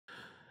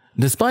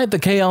Despite the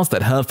chaos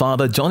that her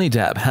father Johnny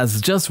Depp has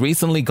just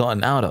recently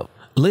gotten out of,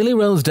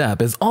 Lily-Rose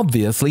Depp is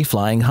obviously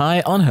flying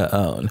high on her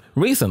own.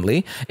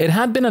 Recently, it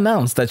had been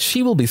announced that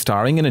she will be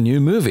starring in a new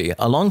movie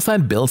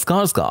alongside Bill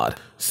Skarsgård.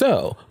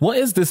 So, what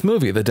is this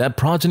movie the Depp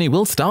progeny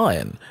will star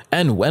in?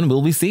 And when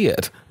will we see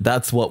it?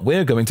 That's what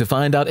we're going to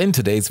find out in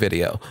today's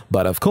video.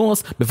 But of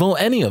course, before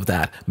any of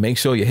that, make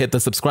sure you hit the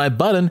subscribe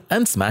button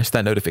and smash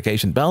that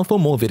notification bell for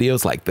more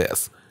videos like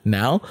this.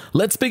 Now,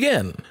 let's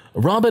begin!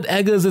 Robert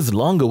Eggers'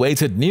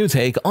 long-awaited new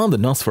take on the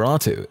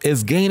Nosferatu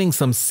is gaining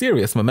some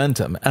serious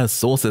momentum as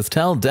sources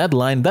tell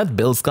Deadline that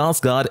Bill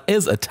Skarsgård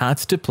is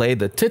attached to play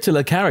the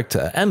titular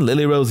character and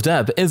Lily-Rose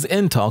Depp is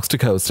in talks to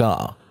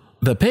co-star.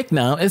 The pick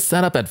now is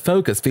set up at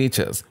Focus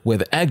Features,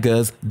 with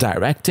Eggers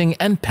directing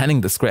and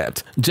penning the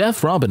script.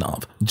 Jeff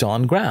Robinov,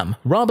 John Graham,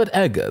 Robert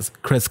Eggers,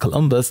 Chris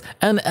Columbus,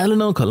 and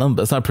Eleanor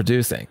Columbus are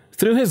producing.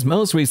 Through his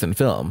most recent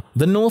film,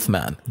 The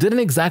Northman didn't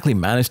exactly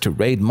manage to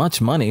raid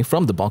much money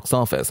from the box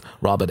office.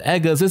 Robert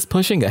Eggers is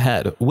pushing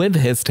ahead with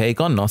his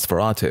take on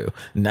Nosferatu.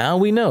 Now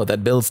we know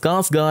that Bill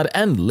Skarsgård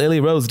and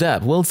Lily-Rose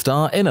Depp will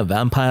star in a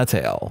vampire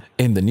tale.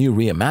 In the new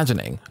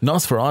reimagining,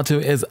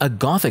 Nosferatu is a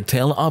gothic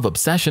tale of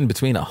obsession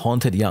between a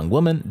haunted young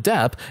woman,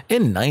 Depp,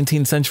 in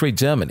 19th century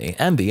Germany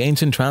and the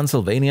ancient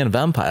Transylvanian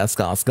vampire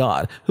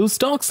Skarsgård, who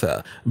stalks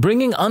her,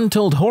 bringing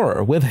untold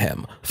horror with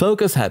him.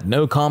 Focus had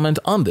no comment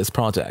on this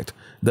project.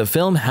 The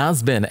film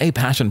has been a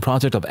passion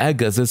project of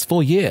Eggers'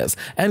 for years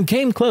and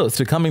came close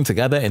to coming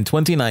together in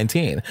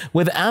 2019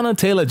 with Anna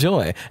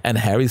Taylor-Joy and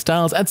Harry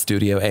Styles at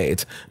Studio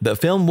 8. The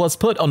film was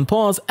put on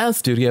pause as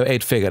Studio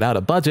 8 figured out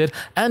a budget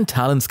and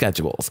talent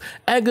schedules.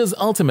 Eggers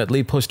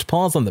ultimately pushed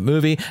pause on the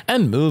movie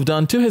and moved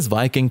on to his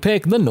Viking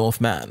pick, The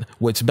Northman,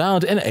 which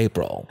bowed in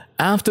April.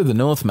 After The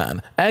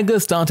Northman,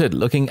 Eggers started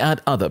looking at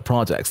other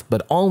projects,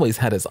 but always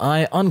had his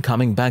eye on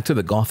coming back to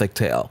the gothic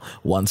tale.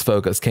 Once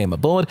Focus came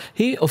aboard,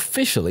 he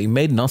officially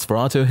made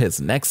Nosferatu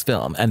his next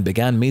film and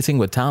began meeting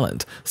with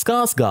talent.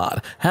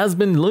 Skarsgård has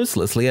been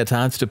ruthlessly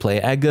attached to play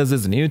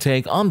Eggers' new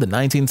take on the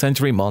 19th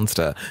century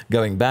monster,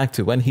 going back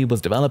to when he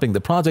was developing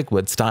the project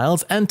with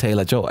Styles and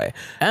Taylor-Joy.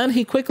 And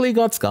he quickly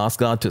got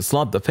Skarsgård to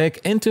slot the pick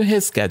into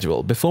his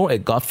schedule before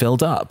it got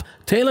filled up.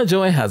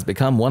 Taylor-Joy has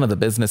become one of the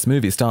business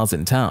movie stars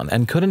in town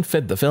and couldn't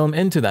fit the film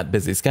into that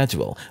busy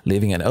schedule,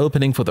 leaving an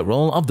opening for the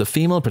role of the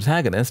female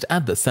protagonist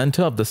at the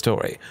center of the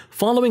story.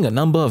 Following a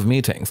number of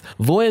meetings,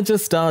 Voyager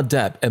star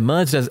Depp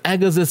emerged as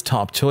Eggers'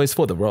 top choice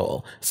for the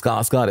role.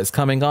 Skarsgård is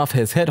coming off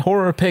his hit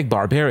horror pick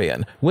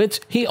Barbarian,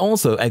 which he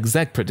also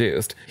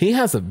exec-produced. He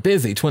has a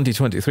busy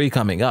 2023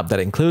 coming up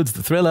that includes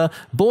the thriller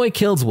Boy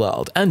Kills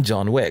World and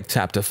John Wick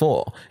Chapter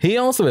 4. He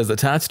also is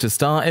attached to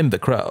star in The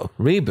Crow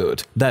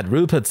reboot that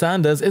Rupert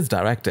Sanders is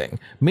directing.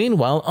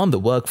 Meanwhile, on the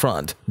work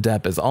front,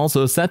 Depp is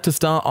also set to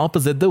star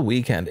opposite The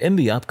Weeknd in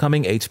the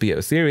upcoming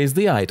HBO series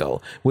The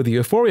Idol, with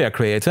Euphoria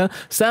creator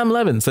Sam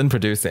Levinson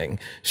producing.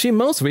 She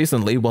most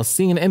recently was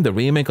seen in the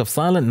remake of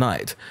Silent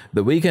Night.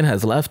 The Weeknd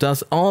has left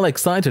us all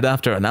excited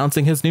after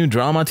announcing his new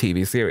drama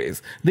TV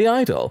series, The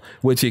Idol,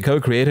 which he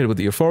co-created with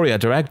Euphoria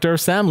director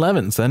Sam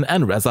Levinson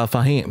and Reza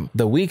Fahim,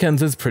 The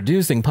Weeknd's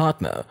producing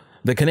partner.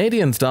 The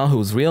Canadian star,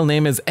 whose real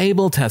name is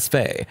Abel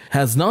Tesfaye,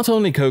 has not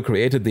only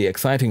co-created the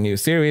exciting new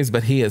series,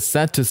 but he is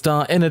set to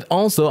star in it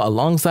also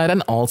alongside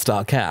an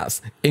all-star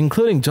cast,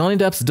 including Johnny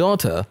Depp's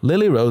daughter,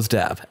 Lily-Rose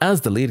Depp,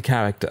 as the lead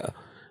character.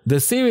 The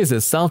series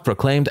is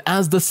self-proclaimed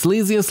as the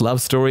sleaziest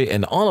love story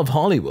in all of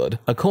Hollywood.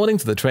 According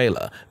to the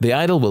trailer, The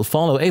Idol will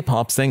follow a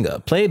pop singer,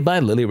 played by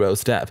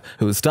Lily-Rose Depp,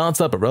 who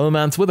starts up a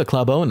romance with a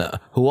club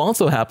owner, who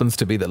also happens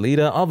to be the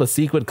leader of a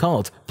secret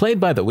cult, played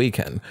by The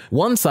Weeknd.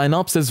 One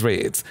synopsis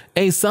reads,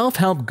 a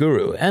self-help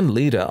guru and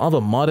leader of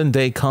a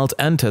modern-day cult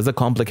enters a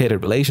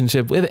complicated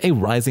relationship with a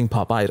rising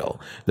pop idol.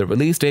 The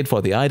release date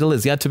for The Idol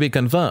is yet to be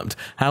confirmed.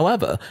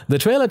 However, the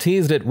trailer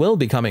teased it will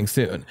be coming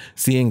soon.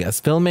 Seeing as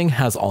filming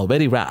has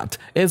already wrapped,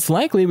 it's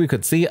likely we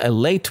could see a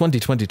late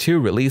 2022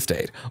 release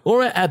date,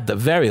 or at the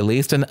very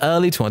least an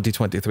early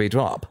 2023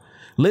 drop.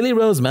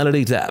 Lily-Rose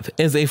Melody Depp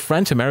is a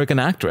French-American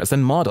actress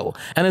and model,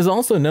 and is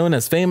also known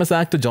as famous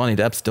actor Johnny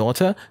Depp's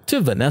daughter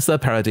to Vanessa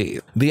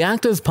Paradis, the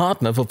actor's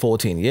partner for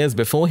 14 years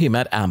before he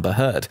met Amber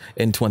Heard.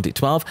 In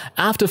 2012,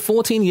 after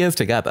 14 years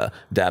together,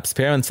 Depp's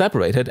parents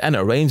separated and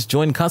arranged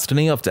joint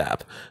custody of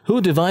Depp, who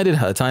divided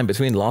her time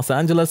between Los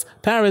Angeles,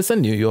 Paris,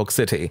 and New York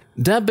City.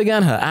 Depp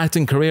began her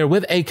acting career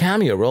with a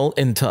cameo role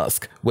in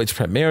Tusk, which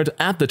premiered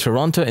at the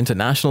Toronto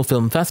International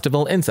Film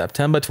Festival in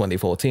September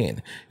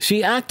 2014.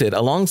 She acted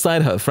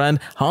alongside her friend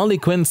Harley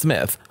Quinn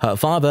Smith, her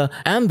father,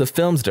 and the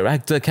film's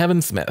director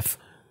Kevin Smith.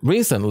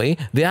 Recently,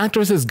 the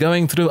actress is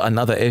going through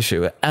another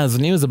issue, as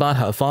news about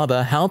her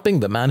father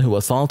helping the man who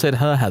assaulted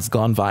her has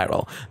gone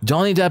viral.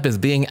 Johnny Depp is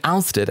being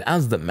ousted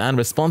as the man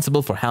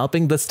responsible for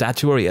helping the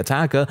statutory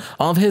attacker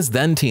of his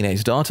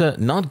then-teenage daughter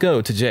not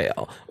go to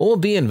jail or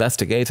be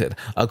investigated.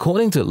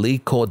 According to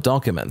leaked court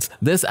documents,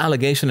 this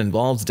allegation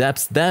involves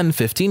Depp's then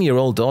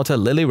 15-year-old daughter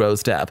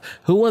Lily-Rose Depp,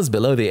 who was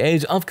below the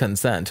age of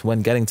consent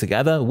when getting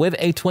together with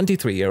a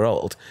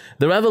 23-year-old.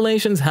 The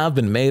revelations have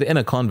been made in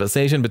a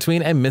conversation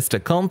between a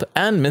Mr. Kump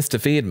and Then Mr.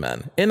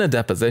 Friedman, in a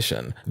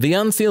deposition, the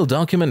unsealed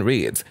document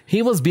reads,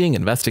 he was being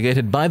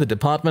investigated by the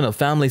Department of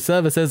Family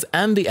Services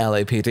and the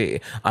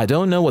LAPD. I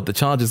don't know what the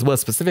charges were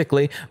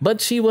specifically,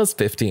 but she was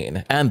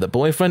 15, and the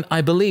boyfriend,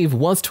 I believe,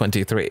 was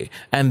 23,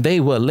 and they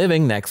were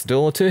living next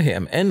door to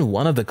him in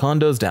one of the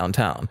condos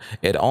downtown.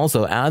 It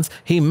also adds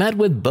he met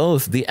with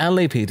both the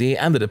LAPD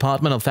and the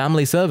Department of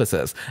Family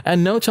Services,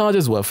 and no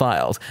charges were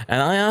filed,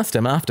 and I asked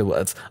him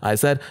afterwards. I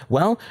said,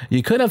 well,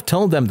 you could have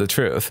told them the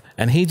truth,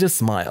 and he just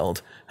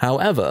smiled.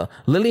 However,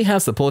 Lily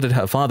has supported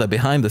her father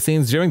behind the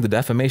scenes during the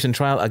defamation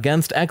trial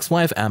against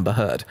ex-wife Amber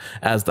Heard.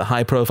 As the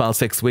high-profile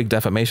 6-week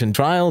defamation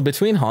trial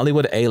between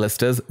Hollywood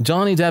A-listers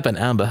Johnny Depp and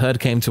Amber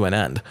Heard came to an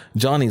end,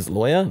 Johnny's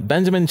lawyer,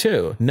 Benjamin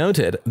Chu,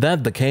 noted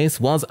that the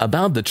case was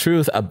about the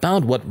truth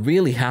about what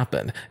really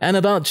happened and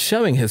about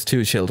showing his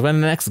 2 children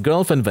and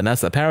ex-girlfriend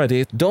Vanessa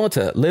Paradis,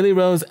 daughter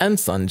Lily-Rose, and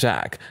son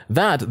Jack,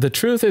 that the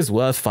truth is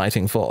worth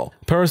fighting for.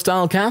 Per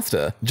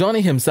Stylecaster,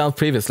 Johnny himself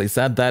previously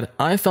said that,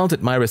 I felt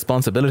it my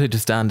responsibility to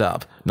stand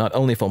up, not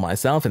only for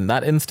myself in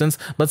that instance,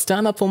 but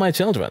stand up for my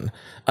children.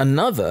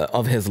 Another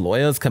of his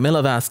lawyers,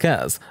 Camila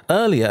Vasquez,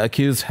 earlier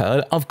accused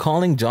Heard of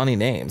calling Johnny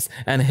names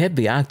and hit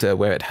the actor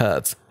where it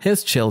hurts,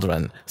 his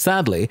children.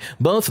 Sadly,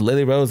 both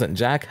Lily-Rose and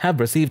Jack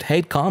have received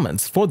hate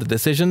comments for the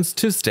decisions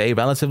to stay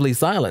relatively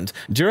silent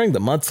during the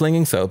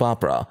mudslinging soap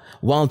opera.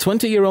 While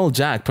 20-year-old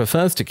Jack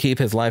prefers to keep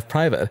his life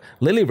private,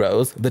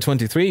 Lily-Rose, the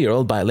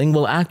 23-year-old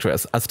bilingual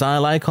actress, a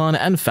style icon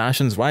and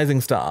fashion's rising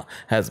star,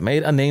 has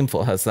made a name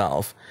for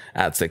herself.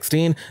 At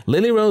 16,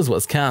 Lily-Rose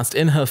was cast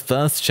in her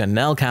first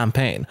Chanel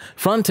campaign,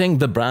 fronting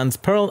the brand's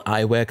Pearl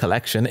eyewear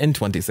collection in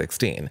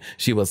 2016.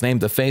 She was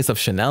named the face of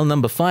Chanel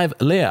No. 5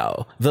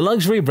 Leo, the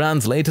luxury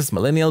brand's latest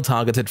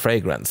millennial-targeted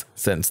fragrance.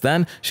 Since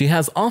then, she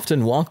has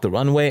often walked the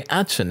runway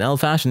at Chanel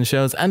fashion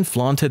shows and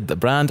flaunted the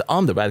brand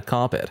on the red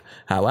carpet.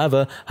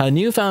 However, her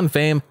newfound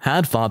fame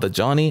had Father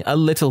Johnny a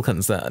little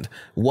concerned.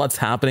 What's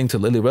happening to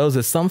Lily-Rose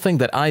is something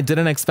that I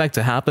didn't expect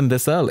to happen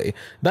this early.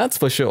 That's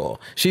for sure.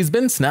 She's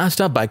been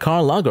snatched up by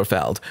Karl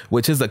Lagerfeld,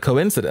 which is a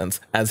coincidence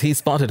as he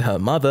spotted her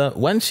mother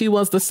when she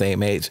was the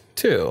same age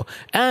too.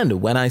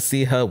 And when I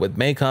see her with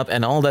makeup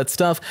and all that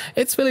stuff,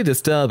 it's really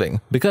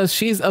disturbing because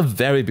she's a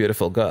very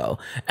beautiful girl.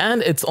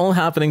 And it's all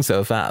happening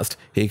so fast,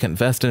 he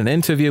confessed in an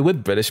interview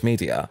with British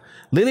media.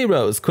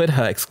 Lily-Rose quit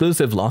her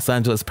exclusive Los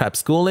Angeles prep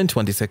school in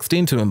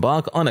 2016 to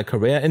embark on a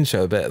career in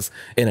showbiz.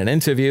 In an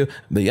interview,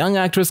 the young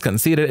actress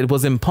conceded it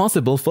was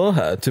impossible for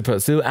her to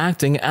pursue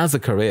acting as a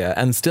career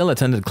and still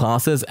attended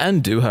classes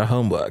and do her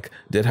homework.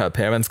 Did her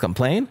parents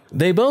complain?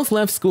 They both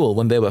left school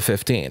when they were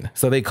 15,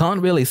 so they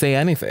can't really say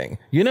anything.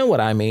 You know what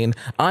I mean?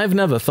 I've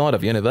never thought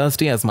of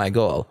university as my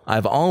goal.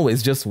 I've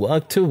always just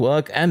worked to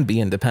work and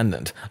be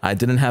independent. I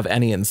didn't have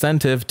any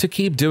incentive to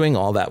keep doing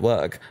all that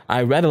work.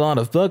 I read a lot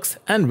of books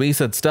and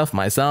researched stuff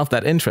myself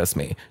that interests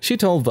me, she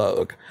told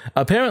Vogue.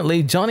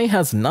 Apparently, Johnny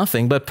has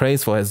nothing but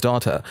praise for his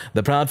daughter.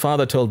 The proud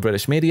father told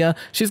British media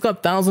she's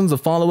got thousands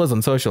of followers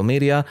on social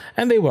media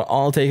and they were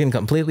all taken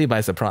completely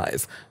by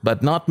surprise.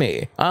 But not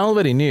me. I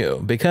already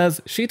knew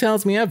because she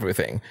tells me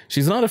everything.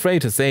 She's not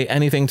afraid to say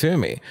anything to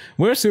me.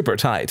 We're super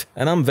tight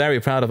and I'm very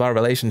proud of our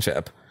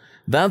relationship.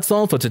 That's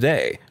all for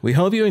today. We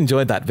hope you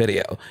enjoyed that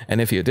video, and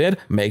if you did,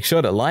 make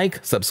sure to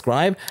like,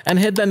 subscribe, and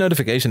hit that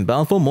notification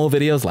bell for more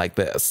videos like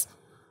this.